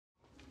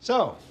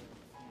So,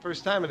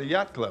 first time at a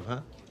yacht club,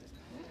 huh?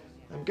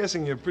 I'm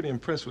guessing you're pretty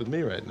impressed with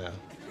me right now.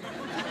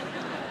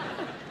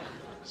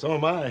 So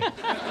am I.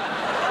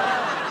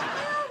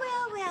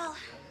 Well.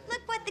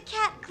 Look what the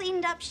cat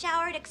cleaned up,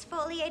 showered,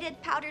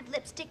 exfoliated, powdered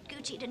lipstick,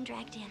 Gucci'd, and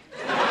dragged in.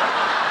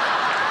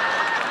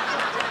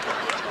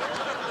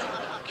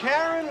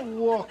 Karen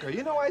Walker.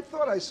 You know, I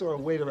thought I saw a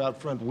waiter out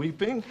front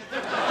weeping.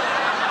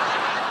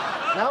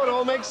 Now it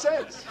all makes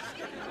sense.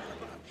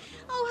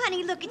 Oh,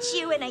 honey, look at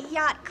you in a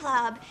yacht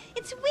club.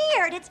 It's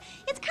weird. It's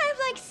kind of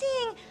like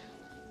seeing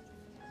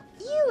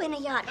you in a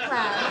yacht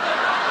club.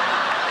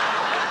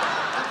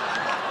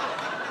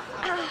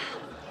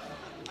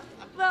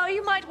 Well,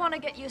 you might want to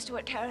get used to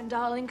it, Karen,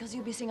 darling, because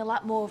you'll be seeing a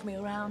lot more of me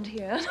around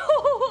here.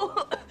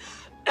 All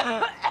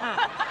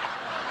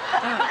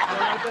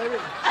right, baby?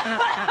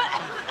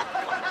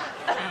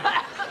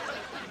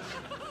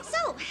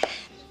 So,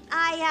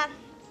 I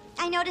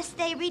noticed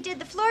they redid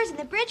the floors in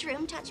the bridge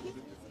room. Touch me.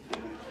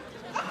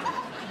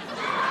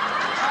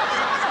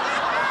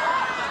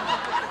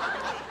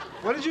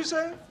 What did you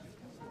say?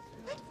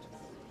 What?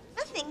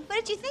 Nothing. What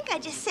did you think I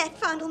just said?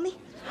 Fondle me.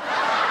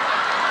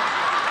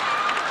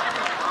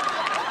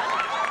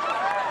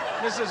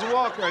 Mrs.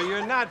 Walker,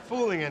 you're not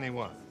fooling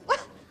anyone.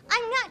 Well,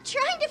 I'm not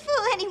trying to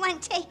fool anyone.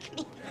 Take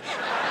me.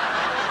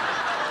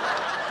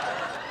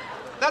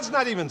 That's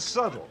not even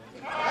subtle.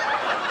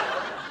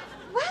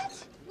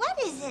 What? What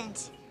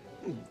isn't?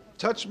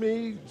 Touch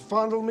me,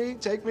 fondle me,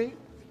 take me.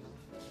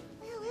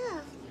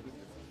 Well.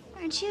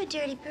 Aren't you a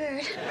dirty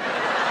bird?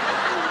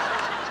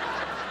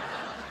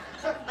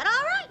 But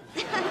all right.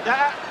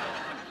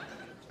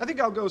 I think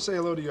I'll go say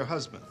hello to your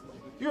husband.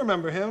 You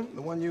remember him,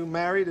 the one you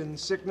married in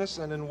sickness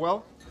and in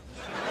wealth?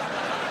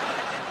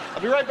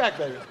 I'll be right back,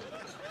 baby.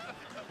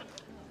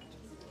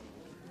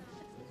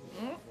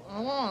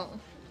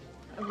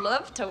 I'd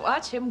love to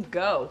watch him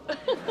go.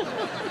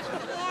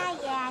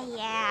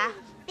 Yeah.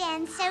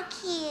 Ben's so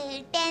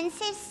cute. Ben's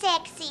so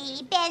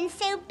sexy. Ben's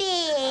so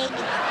big.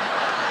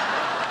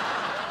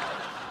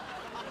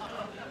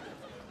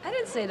 I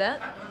didn't say that.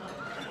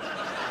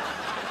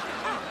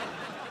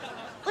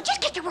 Well,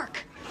 just get to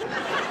work.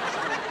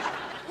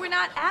 We're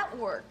not at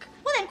work.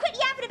 Well, then quit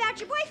yapping about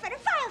your boyfriend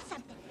and file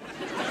something.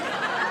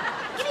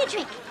 Give me a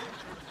drink.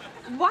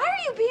 Why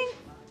are you being...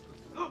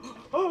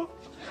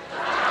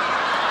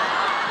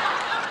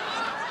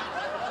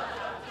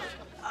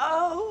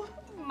 Oh,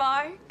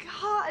 my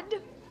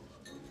God.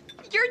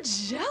 You're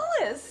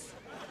jealous.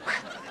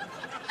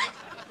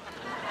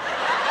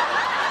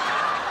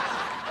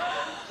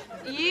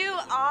 You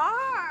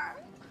are.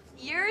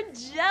 You're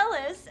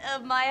jealous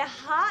of my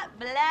hot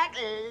black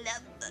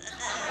love.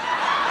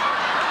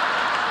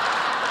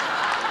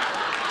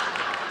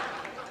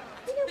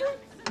 You know what?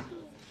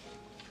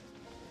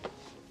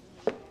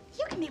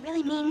 You can be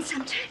really mean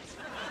sometimes.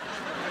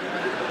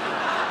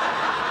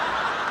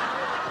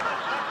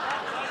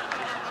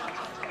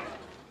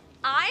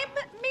 I'm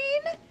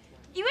mean?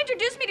 You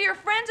introduced me to your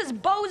friends as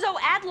Bozo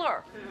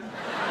Adler.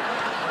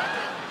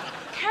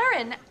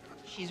 Karen.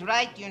 She's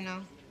right, you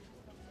know.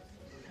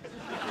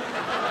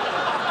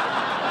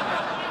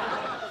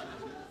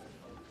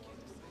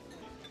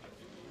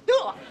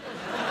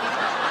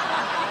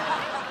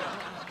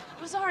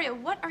 Rosario,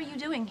 what are you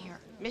doing here?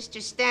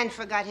 Mr. Stan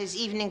forgot his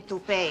evening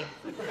toupee.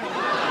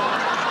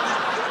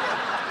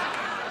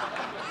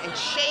 And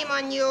shame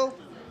on you.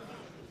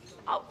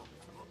 Oh,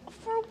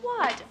 for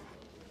what?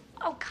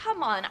 Oh,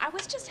 come on. I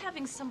was just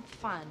having some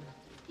fun.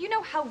 You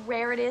know how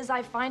rare it is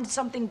I find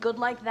something good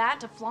like that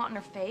to flaunt in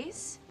her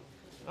face?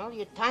 Well,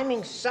 your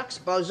timing sucks,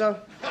 Bozo.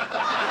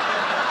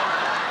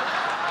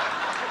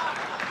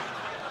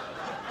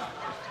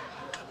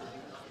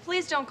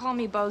 Please don't call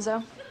me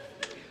Bozo.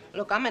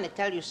 Look, I'm gonna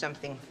tell you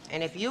something.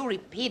 And if you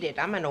repeat it,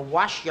 I'm gonna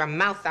wash your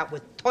mouth out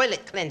with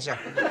toilet cleanser.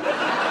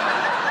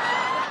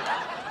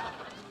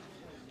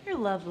 You're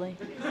lovely.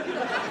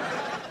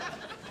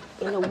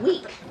 In a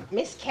week,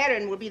 Miss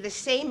Karen will be the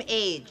same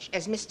age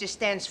as Mr.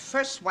 Stan's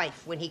first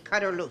wife when he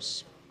cut her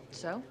loose.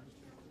 So?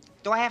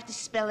 Do I have to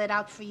spell it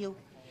out for you?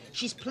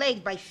 She's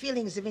plagued by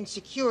feelings of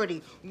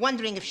insecurity,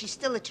 wondering if she's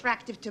still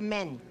attractive to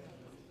men.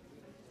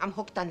 I'm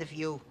hooked on the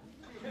view.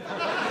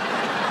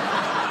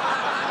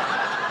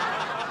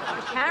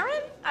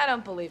 Karen? I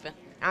don't believe it.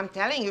 I'm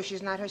telling you,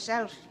 she's not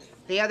herself.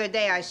 The other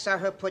day, I saw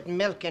her put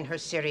milk in her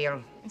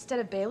cereal. Instead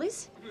of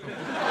Bailey's?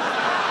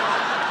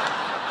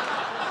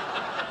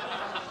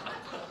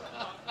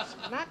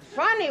 Not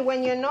funny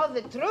when you know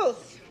the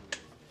truth.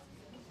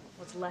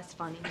 What's less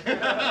funny?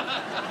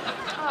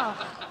 Oh,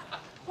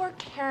 poor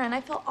Karen.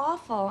 I feel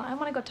awful. I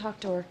want to go talk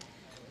to her.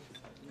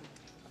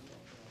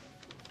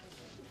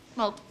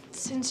 Well,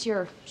 since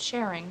you're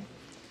sharing,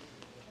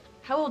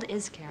 how old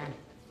is Karen?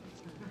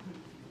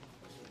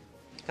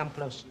 Come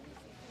close.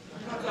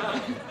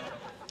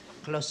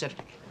 Closer.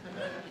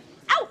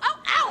 Ow, ow,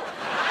 ow!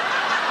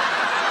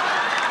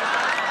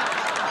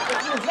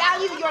 If you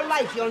value your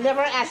life, you'll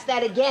never ask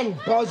that again,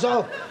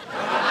 bozo.